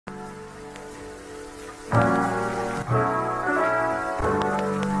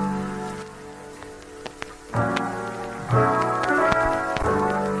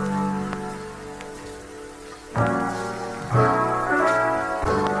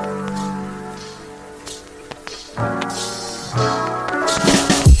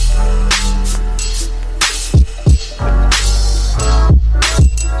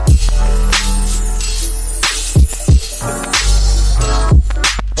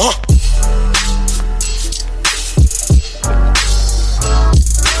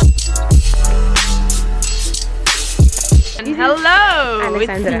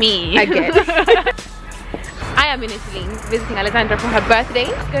Alessandra. It's me. Again. I am in Italy visiting Alessandra for her birthday.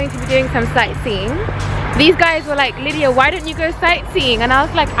 Going to be doing some sightseeing. These guys were like, Lydia, why don't you go sightseeing? And I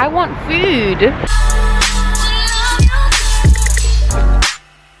was like, I want food.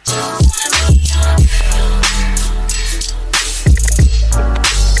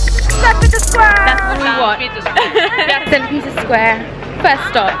 That's what we want. St. Peter's Square. First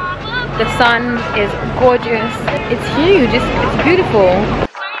stop. The sun is gorgeous. It's huge. It's beautiful.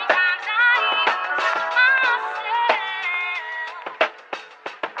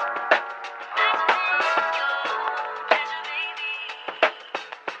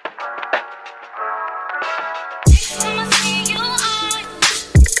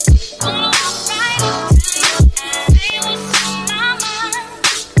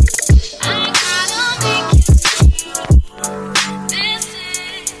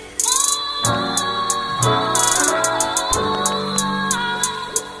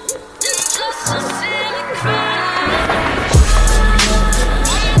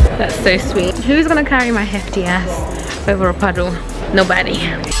 That's so sweet. Who's gonna carry my hefty ass over a puddle? Nobody.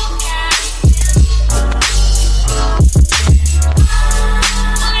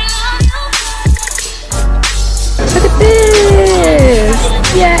 Look at this!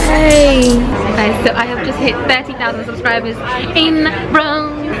 Yay! Guys, so I have just hit 30,000 subscribers in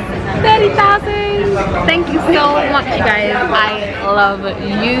Rome. 30,000! Thank you so much, you guys. I love you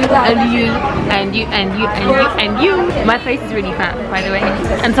and you and you and you and you and you. My face is really fat, by the way.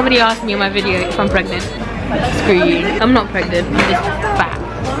 And somebody asked me in my video if I'm pregnant. Screw you. I'm not pregnant. I'm just fat.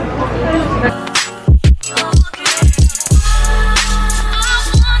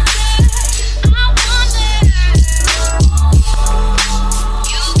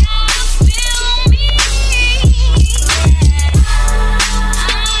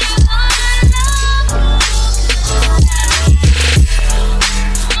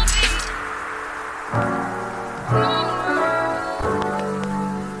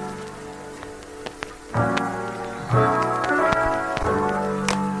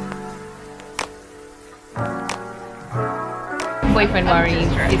 Boyfriend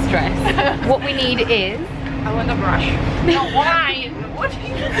worries is stress. What we need is... I want a brush. No, wine. What?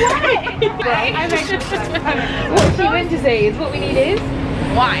 What she meant to say is what we need is...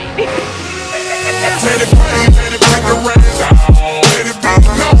 Wine.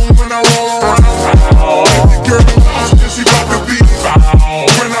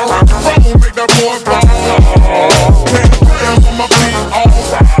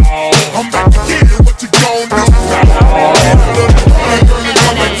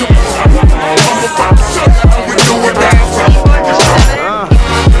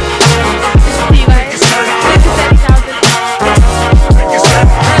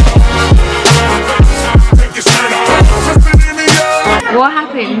 What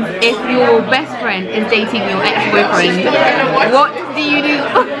happens if your best friend is dating your ex-boyfriend? What do you do?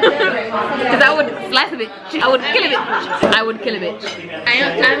 Because I would slice a bitch. I would kill a bitch. I would kill a bitch.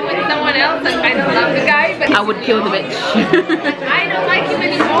 I'm with someone else and I don't love the guy, but I would kill the bitch. I don't like him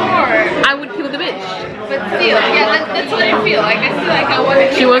anymore. I would kill the bitch. But still, yeah, that's what I feel. Like I feel like I want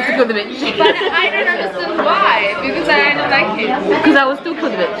to. She wants to kill the bitch. But I don't understand why. Because I don't like him. Because I would still kill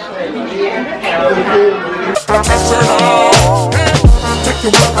the bitch.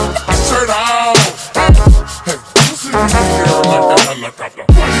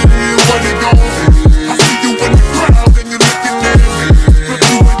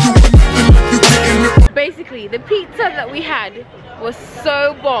 Basically, the pizza that we had was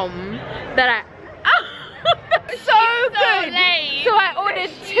so bomb that I... so good! Late. So I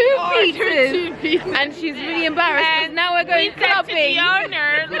ordered two pizzas and she's really embarrassed because now we're going clubbing. We said to the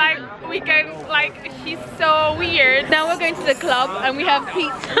owner, like, we can, like, she's so weird. Now we're going to the club and we have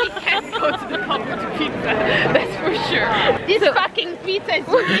pizza. We can't go to the club with pizza, that's for sure. This fucking pizza is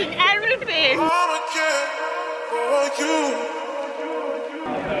eating everything.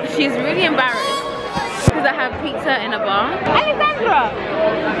 She's really embarrassed because I have pizza in a bar. Alessandra!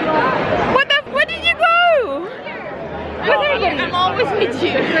 Where did you go? Where's everybody? I'm always with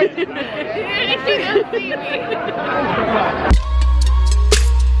you. If you don't see me.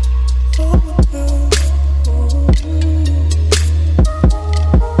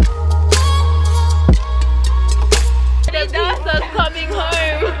 The pizza's coming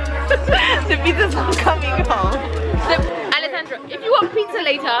home. The pizza's coming home. So, Alessandra, if you want pizza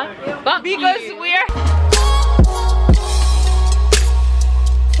later, but Because we're...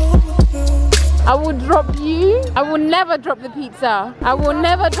 I will drop you. I will never drop the pizza. I will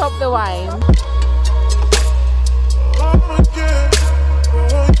never drop the wine.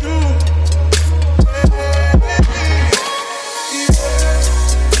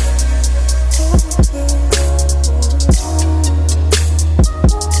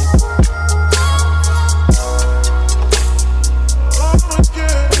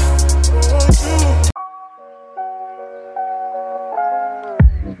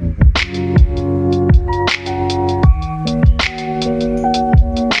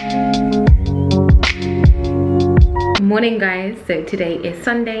 Morning guys, so today is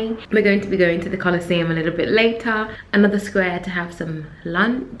Sunday. We're going to be going to the Colosseum a little bit later, another square to have some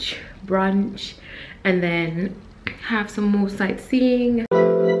lunch, brunch, and then have some more sightseeing.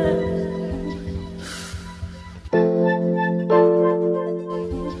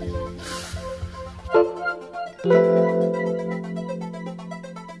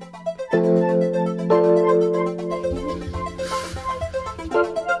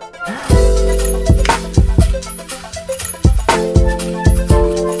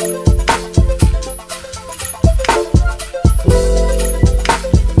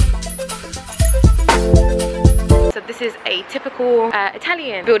 This is a typical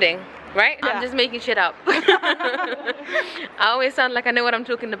Italian building, right? Yeah. I'm just making shit up. I always sound like I know what I'm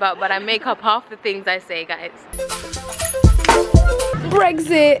talking about, but I make up half the things I say, guys.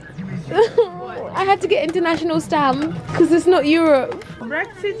 Brexit! I had to get international stamp because it's not Europe.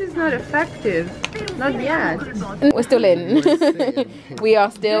 Brexit is not effective. Not yet. We're still in. We are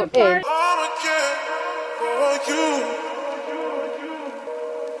still in.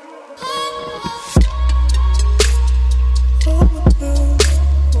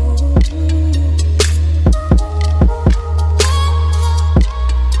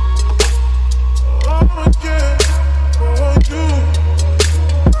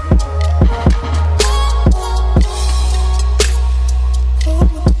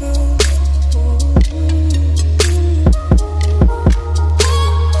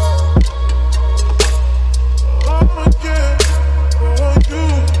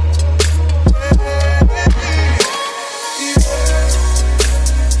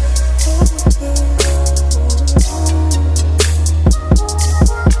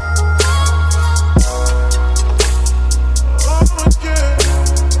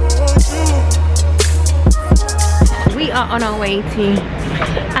 On our way to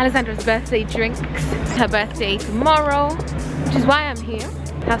Alessandra's birthday drinks. It's her birthday tomorrow, which is why I'm here.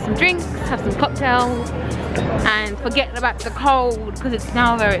 Have some drinks, have some cocktails, and forget about the cold because it's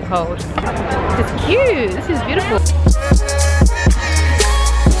now very cold. This is cute. This is beautiful.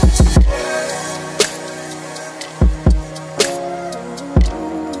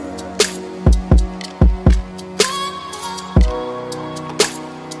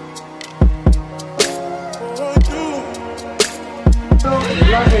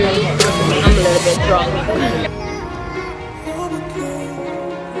 I'm a little bit drunk.